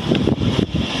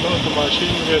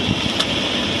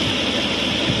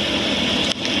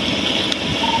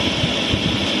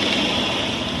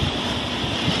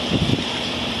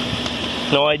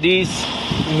 No IDs?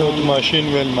 No, the machine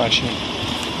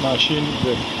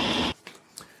will.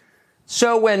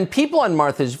 So when people on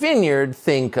Martha's Vineyard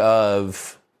think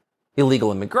of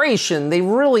illegal immigration, they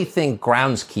really think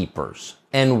groundskeepers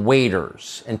and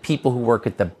waiters and people who work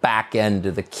at the back end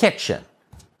of the kitchen.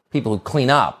 People who clean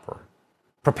up or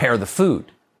prepare the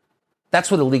food.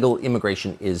 That's what illegal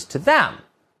immigration is to them.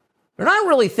 They're not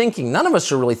really thinking, none of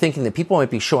us are really thinking that people might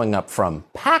be showing up from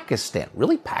Pakistan.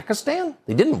 Really, Pakistan?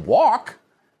 They didn't walk.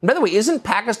 And by the way, isn't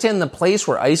Pakistan the place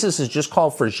where ISIS has just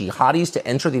called for jihadis to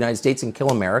enter the United States and kill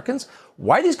Americans?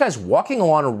 Why are these guys walking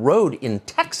along a road in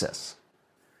Texas?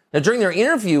 Now, during their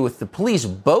interview with the police,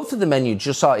 both of the men you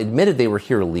just saw admitted they were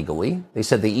here illegally. They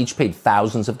said they each paid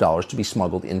thousands of dollars to be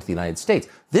smuggled into the United States.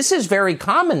 This is very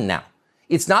common now.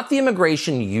 It's not the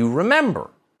immigration you remember.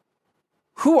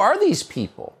 Who are these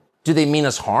people? Do they mean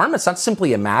us harm? It's not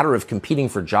simply a matter of competing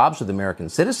for jobs with American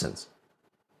citizens.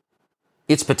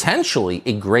 It's potentially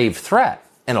a grave threat.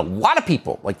 And a lot of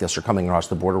people like this are coming across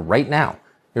the border right now.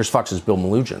 Here's Fox's Bill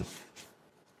Malugin.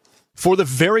 For the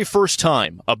very first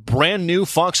time, a brand new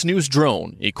Fox News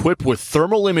drone equipped with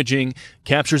thermal imaging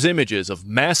captures images of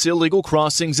mass illegal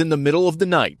crossings in the middle of the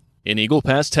night in Eagle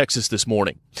Pass, Texas this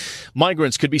morning.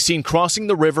 Migrants could be seen crossing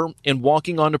the river and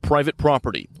walking onto private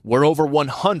property, where over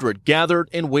 100 gathered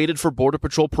and waited for Border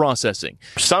Patrol processing.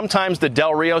 Sometimes the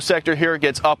Del Rio sector here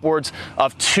gets upwards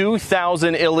of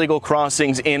 2,000 illegal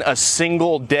crossings in a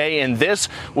single day, and this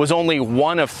was only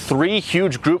one of 3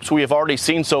 huge groups we have already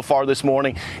seen so far this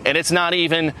morning, and it's not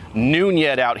even noon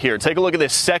yet out here. Take a look at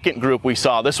this second group we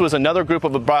saw. This was another group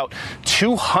of about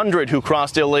 200 who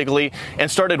crossed illegally and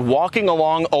started walking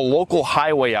along a local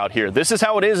highway out here. This is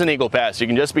how it is in Eagle Pass. You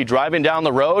can just be driving down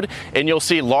the road and you'll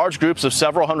see large groups of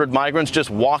several hundred migrants just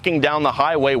walking down the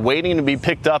highway waiting to be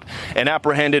picked up and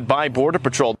apprehended by Border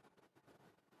Patrol.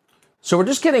 So we're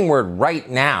just getting word right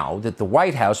now that the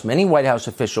White House, many White House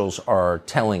officials are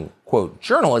telling, quote,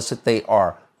 journalists that they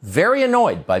are very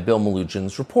annoyed by Bill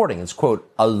Melugин's reporting. It's,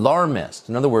 quote, alarmist.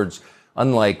 In other words,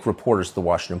 unlike reporters at the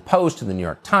Washington Post and the New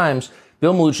York Times,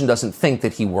 Bill Melugin doesn't think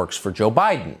that he works for Joe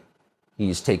Biden.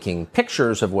 He's taking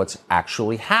pictures of what's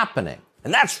actually happening.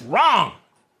 And that's wrong.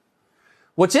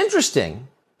 What's interesting,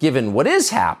 given what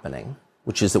is happening,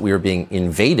 which is that we are being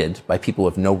invaded by people who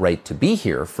have no right to be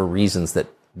here for reasons that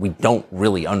we don't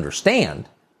really understand,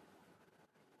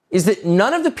 is that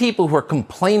none of the people who are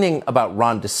complaining about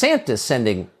Ron DeSantis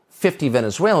sending 50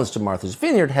 Venezuelans to Martha's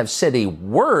Vineyard have said a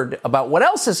word about what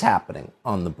else is happening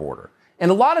on the border. And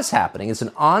a lot is happening. It's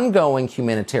an ongoing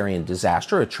humanitarian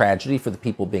disaster, a tragedy for the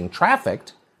people being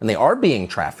trafficked, and they are being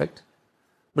trafficked.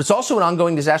 But it's also an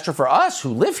ongoing disaster for us who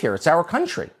live here. It's our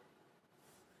country.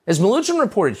 As Melugin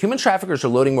reported, human traffickers are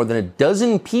loading more than a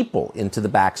dozen people into the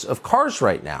backs of cars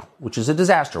right now, which is a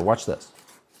disaster. Watch this.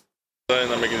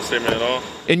 Not making a statement at all.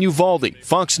 In Uvalde,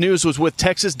 Fox News was with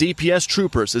Texas DPS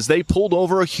troopers as they pulled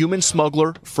over a human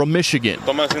smuggler from Michigan.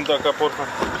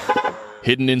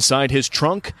 Hidden inside his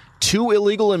trunk, 2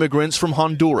 illegal immigrants from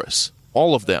Honduras,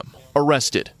 all of them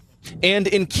arrested. And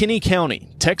in Kinney County,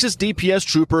 Texas DPS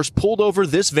troopers pulled over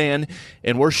this van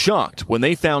and were shocked when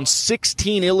they found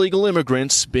 16 illegal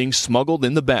immigrants being smuggled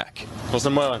in the back.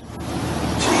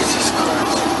 Jesus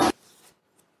Christ.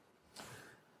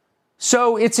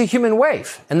 So it's a human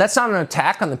wave, and that's not an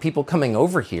attack on the people coming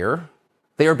over here.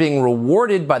 They are being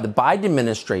rewarded by the Biden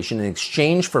administration in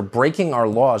exchange for breaking our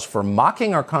laws, for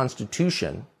mocking our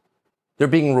Constitution. They're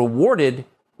being rewarded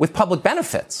with public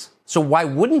benefits. So why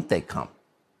wouldn't they come?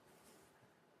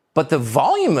 But the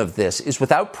volume of this is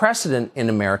without precedent in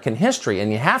American history.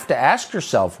 And you have to ask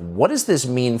yourself, what does this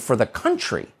mean for the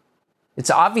country?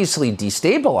 It's obviously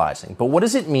destabilizing, but what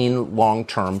does it mean long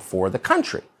term for the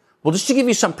country? Well, just to give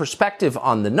you some perspective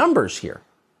on the numbers here.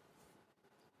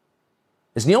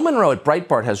 As Neil Monroe at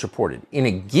Breitbart has reported, in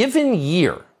a given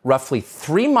year, roughly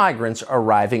 3 migrants are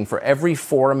arriving for every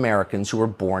 4 Americans who are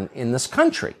born in this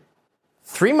country.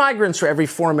 3 migrants for every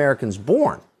 4 Americans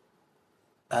born.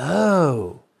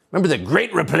 Oh, remember the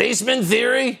Great Replacement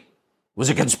theory? Was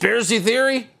it a conspiracy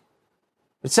theory?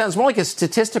 It sounds more like a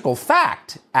statistical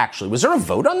fact, actually. Was there a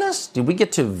vote on this? Did we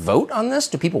get to vote on this?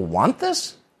 Do people want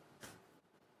this?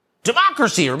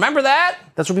 Democracy, remember that?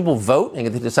 That's where people vote and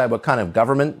get to decide what kind of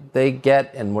government they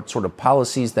get and what sort of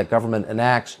policies that government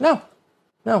enacts. No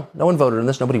one voted on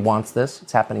this. Nobody wants this.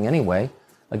 It's happening anyway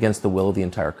against the will of the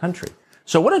entire country.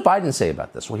 So what did Biden say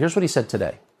about this? Well, here's what he said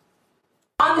today.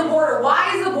 On the border,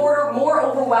 why is the border more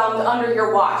overwhelmed under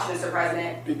your watch, Mr.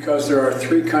 President? Because there are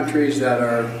 3 countries that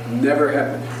are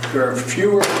there are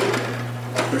fewer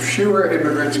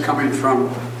immigrants coming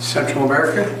from Central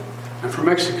America and from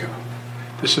Mexico.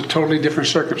 This is a totally different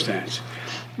circumstance.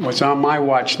 What's on my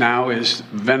watch now is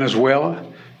Venezuela,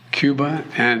 Cuba,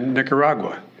 and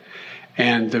Nicaragua.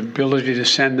 And the ability to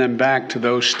send them back to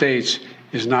those states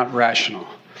is not rational.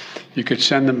 You could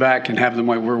send them back and have them,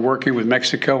 we're working with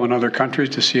Mexico and other countries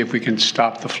to see if we can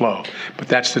stop the flow. But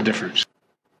that's the difference.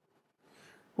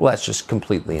 Well, that's just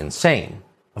completely insane,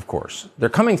 of course. They're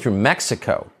coming through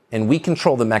Mexico, and we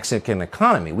control the Mexican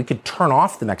economy. We could turn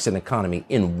off the Mexican economy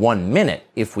in 1 minute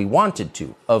if we wanted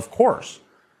to, of course.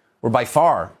 We're by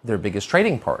far their biggest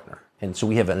trading partner. And so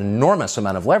we have an enormous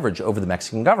amount of leverage over the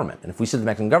Mexican government. And if we said to the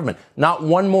Mexican government, not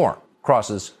one more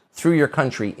crosses through your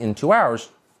country into ours,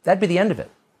 that'd be the end of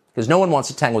it. Because no one wants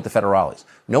to tangle with the federales.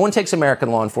 No one takes American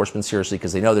law enforcement seriously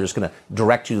because they know they're just going to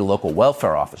direct you to the local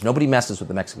welfare office. Nobody messes with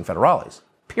the Mexican federales,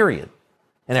 period.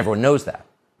 And everyone knows that.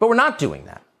 But we're not doing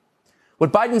that.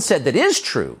 What Biden said that is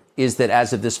true is that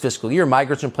as of this fiscal year,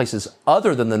 migrants in places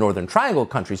other than the Northern Triangle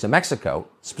countries of Mexico,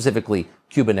 specifically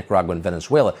Cuba, Nicaragua, and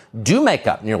Venezuela, do make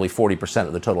up nearly 40%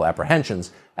 of the total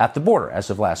apprehensions at the border as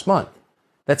of last month.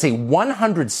 That's a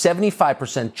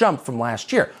 175% jump from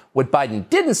last year. What Biden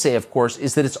didn't say, of course,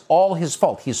 is that it's all his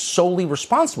fault. He's solely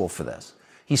responsible for this.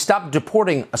 He stopped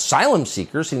deporting asylum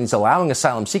seekers, and he's allowing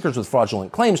asylum seekers with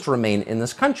fraudulent claims to remain in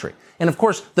this country. And, of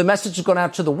course, the message has gone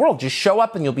out to the world. Just show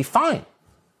up and you'll be fine.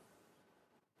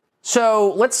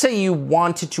 So let's say you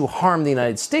wanted to harm the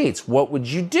United States. What would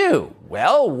you do?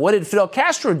 Well, what did Fidel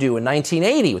Castro do in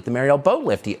 1980 with the Mariel boat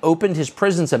lift? He opened his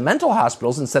prisons and mental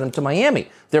hospitals and sent them to Miami,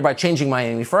 thereby changing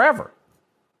Miami forever.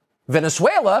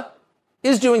 Venezuela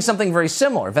is doing something very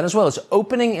similar. Venezuela is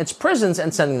opening its prisons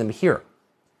and sending them here.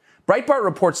 Breitbart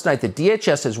reports tonight that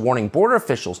DHS is warning border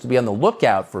officials to be on the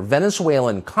lookout for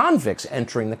Venezuelan convicts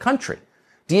entering the country.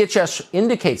 DHS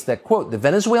indicates that, quote, the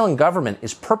Venezuelan government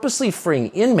is purposely freeing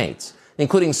inmates,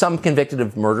 including some convicted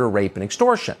of murder, rape, and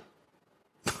extortion.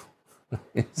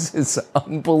 It's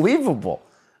unbelievable.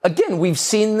 Again, we've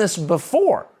seen this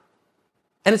before.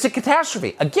 And it's a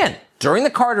catastrophe. Again, during the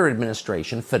Carter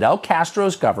administration, Fidel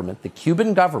Castro's government, the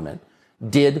Cuban government,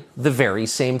 did the very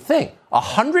same thing.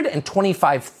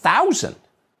 125,000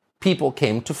 people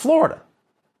came to Florida.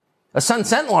 A Sun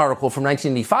Sentinel article from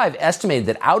 1985 estimated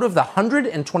that out of the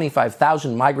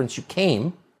 125,000 migrants who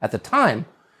came at the time,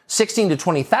 16 to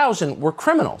 20,000 were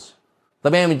criminals. The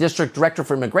Miami District Director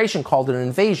for Immigration called it an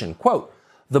invasion. Quote,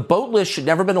 the boat lift should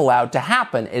never have been allowed to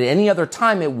happen. At any other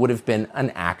time, it would have been an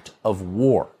act of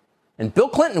war. And Bill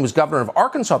Clinton, who was governor of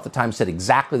Arkansas at the time, said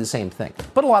exactly the same thing.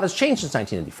 But a lot has changed since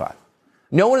 1985.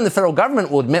 No one in the federal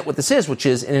government will admit what this is, which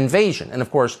is an invasion. And,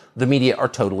 of course, the media are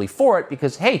totally for it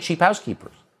because, hey, cheap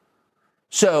housekeepers.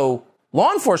 So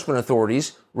law enforcement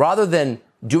authorities, rather than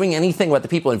doing anything about the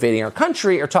people invading our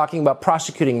country, are talking about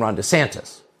prosecuting Ron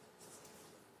DeSantis.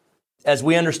 As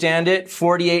we understand it,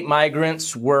 48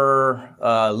 migrants were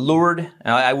lured,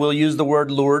 I will use the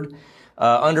word lured,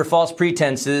 under false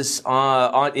pretenses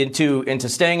into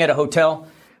staying at a hotel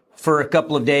for a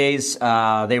couple of days.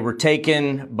 They were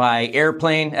taken by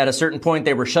airplane. At a certain point,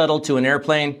 they were shuttled to an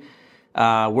airplane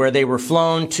where they were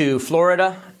flown to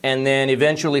Florida and then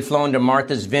eventually flown to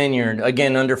Martha's Vineyard,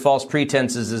 again, under false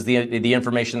pretenses is the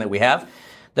information that we have,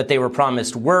 that they were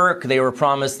promised work, they were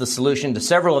promised the solution to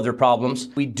several of their problems.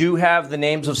 We do have the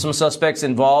names of some suspects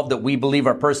involved that we believe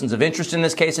are persons of interest in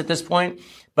this case at this point,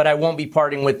 but I won't be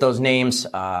parting with those names.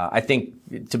 I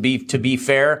think to be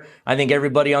fair, I think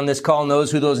everybody on this call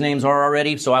knows who those names are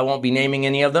already, so I won't be naming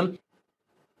any of them.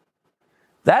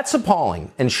 That's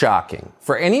appalling and shocking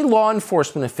for any law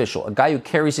enforcement official, a guy who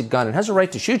carries a gun and has a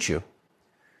right to shoot you,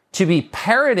 to be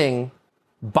parroting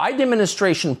Biden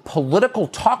administration political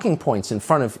talking points in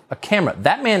front of a camera.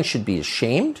 That man should be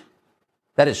ashamed.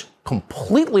 That is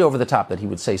completely over the top that he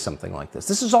would say something like this.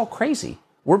 This is all crazy.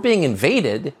 We're being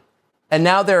invaded, and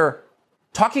now they're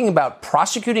talking about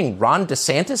prosecuting Ron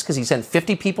DeSantis because he sent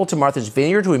 50 people to Martha's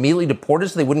Vineyard who immediately deported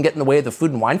so they wouldn't get in the way of the Food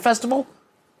and Wine Festival?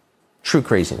 True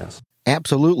craziness.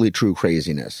 Absolutely true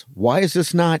craziness. Why is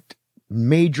this not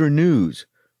major news?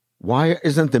 Why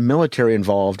isn't the military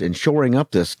involved in shoring up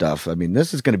this stuff? I mean,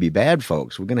 this is going to be bad,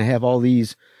 folks. We're going to have all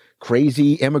these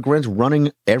crazy immigrants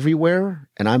running everywhere.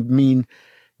 And I mean,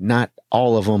 not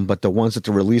all of them, but the ones that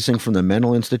they're releasing from the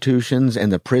mental institutions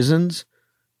and the prisons.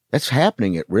 That's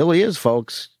happening. It really is,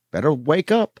 folks. Better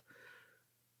wake up.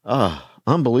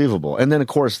 Unbelievable. And then, of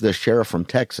course, the sheriff from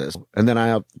Texas. And then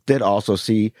I did also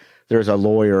see there's a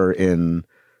lawyer in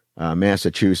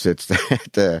Massachusetts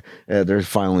that they're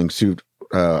filing suit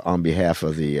on behalf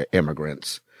of the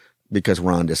immigrants because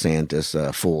Ron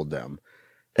DeSantis fooled them.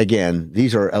 Again,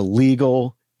 these are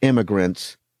illegal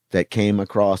immigrants that came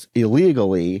across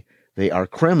illegally. They are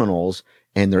criminals,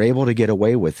 and they're able to get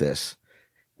away with this.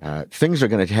 Things are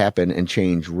going to happen and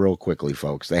change real quickly,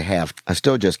 folks. They have. I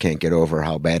still just can't get over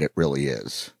how bad it really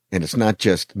is. And it's not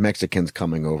just Mexicans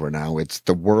coming over now. It's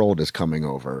the world is coming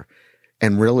over.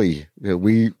 And really,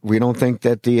 we don't think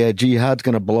that the jihad's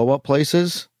going to blow up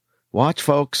places. Watch,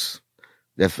 folks.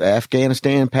 If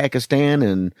Afghanistan, Pakistan,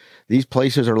 and these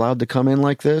places are allowed to come in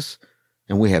like this,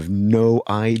 and we have no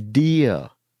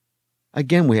idea.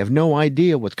 Again, we have no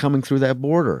idea what's coming through that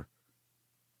border.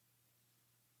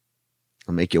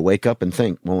 It'll make you wake up and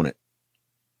think, won't it?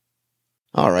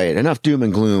 All right, enough doom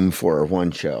and gloom for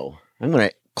one show. I'm going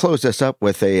to close this up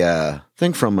with a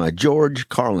thing from George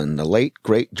Carlin, the late,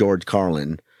 great George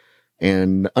Carlin.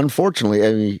 And unfortunately,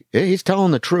 I mean, he's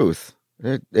telling the truth.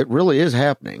 It really is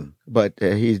happening. But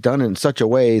he's done it in such a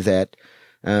way that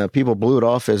people blew it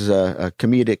off as a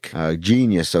comedic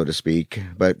genius, so to speak.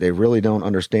 But they really don't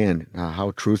understand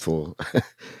how truthful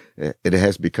it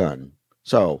has become.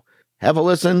 So have a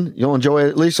listen. You'll enjoy it.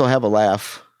 At least you'll have a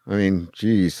laugh. I mean,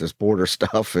 geez, this border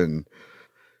stuff. And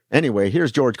anyway,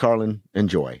 here's George Carlin.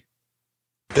 Enjoy.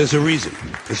 There's a reason.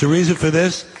 There's a reason for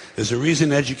this. There's a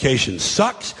reason education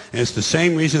sucks, and it's the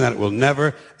same reason that it will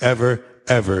never, ever,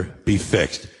 ever be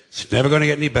fixed. It's never going to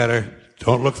get any better.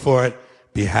 Don't look for it.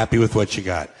 Be happy with what you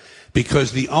got.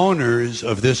 Because the owners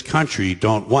of this country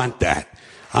don't want that.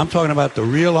 I'm talking about the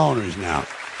real owners now.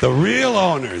 The real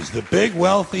owners, the big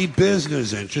wealthy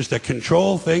business interests that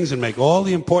control things and make all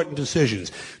the important decisions.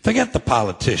 Forget the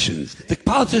politicians. The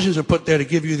politicians are put there to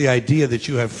give you the idea that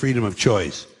you have freedom of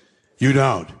choice. You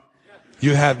don't.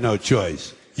 You have no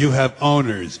choice. You have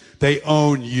owners. They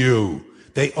own you.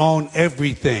 They own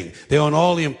everything. They own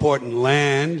all the important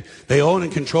land. They own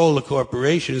and control the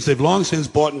corporations. They've long since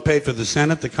bought and paid for the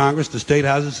Senate, the Congress, the state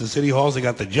houses, the city halls. They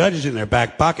got the judges in their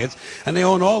back pockets. And they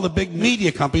own all the big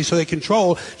media companies, so they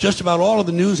control just about all of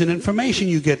the news and information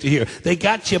you get to hear. They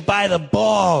got you by the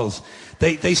balls.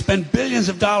 They spend billions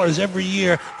of dollars every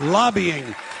year lobbying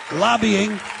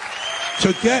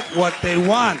to get what they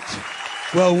want.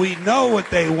 Well, we know what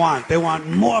they want. They want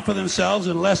more for themselves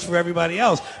and less for everybody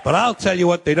else. But I'll tell you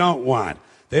what they don't want.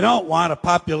 They don't want a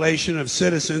population of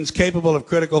citizens capable of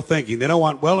critical thinking. They don't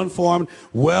want well-informed,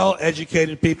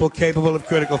 well-educated people capable of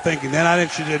critical thinking. They're not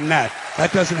interested in that.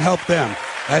 That doesn't help them.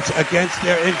 That's against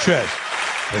their interest.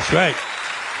 That's right.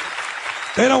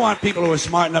 They don't want people who are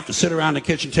smart enough to sit around the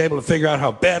kitchen table and figure out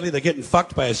how badly they're getting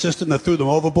fucked by a system that threw them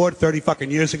overboard 30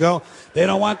 fucking years ago. They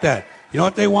don't want that. You know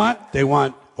what they want? They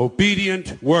want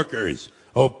obedient workers.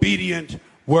 Obedient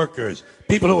workers.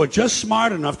 People who are just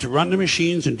smart enough to run the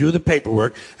machines and do the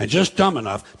paperwork and just dumb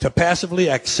enough to passively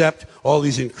accept all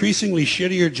these increasingly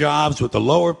shittier jobs with the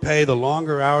lower pay, the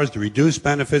longer hours, the reduced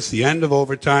benefits, the end of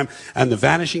overtime, and the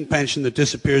vanishing pension that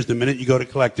disappears the minute you go to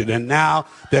collect it. And now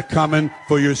they're coming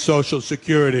for your Social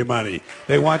Security money.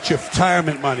 They want your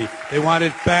retirement money. They want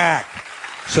it back,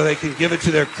 so they can give it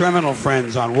to their criminal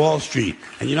friends on Wall Street.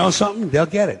 And you know something? They'll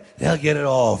get it. They'll get it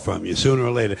all from you sooner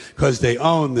or later because they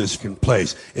own this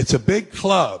place. It's a big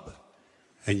club,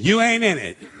 and you ain't in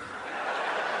it.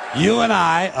 You and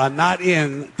I are not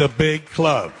in the big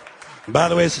club. And by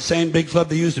the way, it's the same big club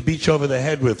they used to beat you over the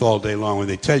head with all day long when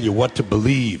they tell you what to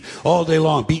believe. All day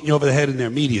long, beating you over the head in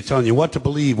their media, telling you what to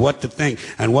believe, what to think,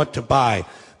 and what to buy.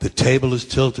 The table is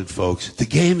tilted, folks. The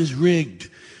game is rigged.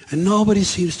 And nobody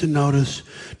seems to notice.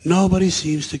 Nobody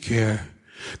seems to care.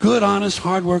 Good, honest,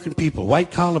 hard-working people,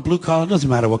 white collar, blue collar, doesn't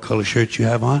matter what color shirt you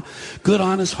have on. Good,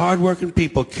 honest, hard-working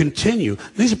people continue.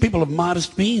 These are people of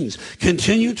modest means.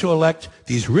 Continue to elect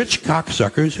these rich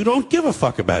cocksuckers who don't give a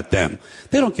fuck about them.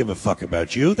 They don't give a fuck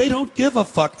about you. They don't give a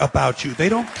fuck about you. They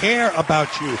don't care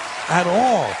about you at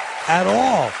all. At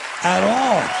all. At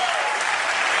all.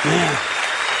 Yeah.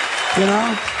 You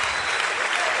know?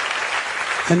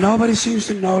 And nobody seems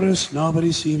to notice.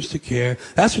 Nobody seems to care.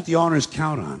 That's what the owners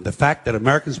count on. The fact that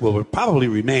Americans will probably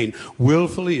remain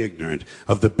willfully ignorant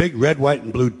of the big red, white,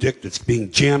 and blue dick that's being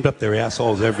jammed up their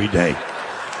assholes every day.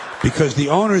 Because the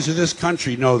owners of this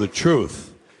country know the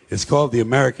truth. It's called the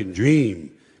American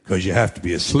dream because you have to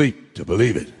be asleep to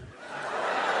believe it.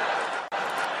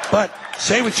 But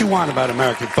say what you want about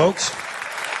American folks.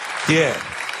 Yeah.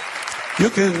 You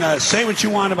can say what you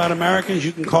want about Americans.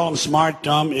 You can call them smart,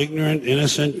 dumb, ignorant,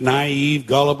 innocent, naive,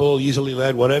 gullible, easily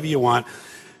led, whatever you want.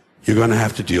 You're going to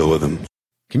have to deal with them.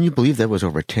 Can you believe that was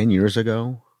over 10 years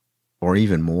ago or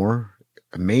even more?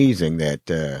 Amazing that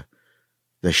the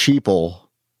sheeple,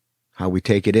 how we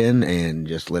take it in and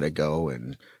just let it go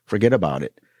and forget about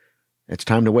it. It's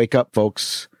time to wake up,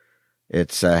 folks.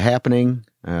 It's happening.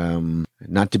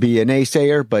 Not to be a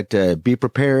naysayer, but be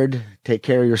prepared. Take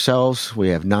care of yourselves. We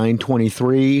have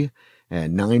 9/23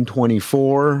 and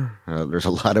 9/24. There's a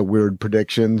lot of weird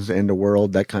predictions in the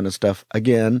world, that kind of stuff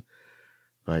again.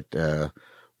 But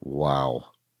wow.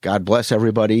 God bless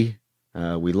everybody.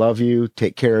 We love you.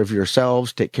 Take care of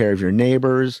yourselves. Take care of your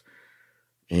neighbors.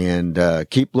 And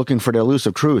keep looking for the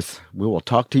elusive truth. We will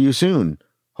talk to you soon.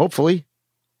 Hopefully.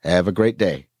 Have a great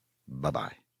day.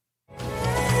 Bye-bye.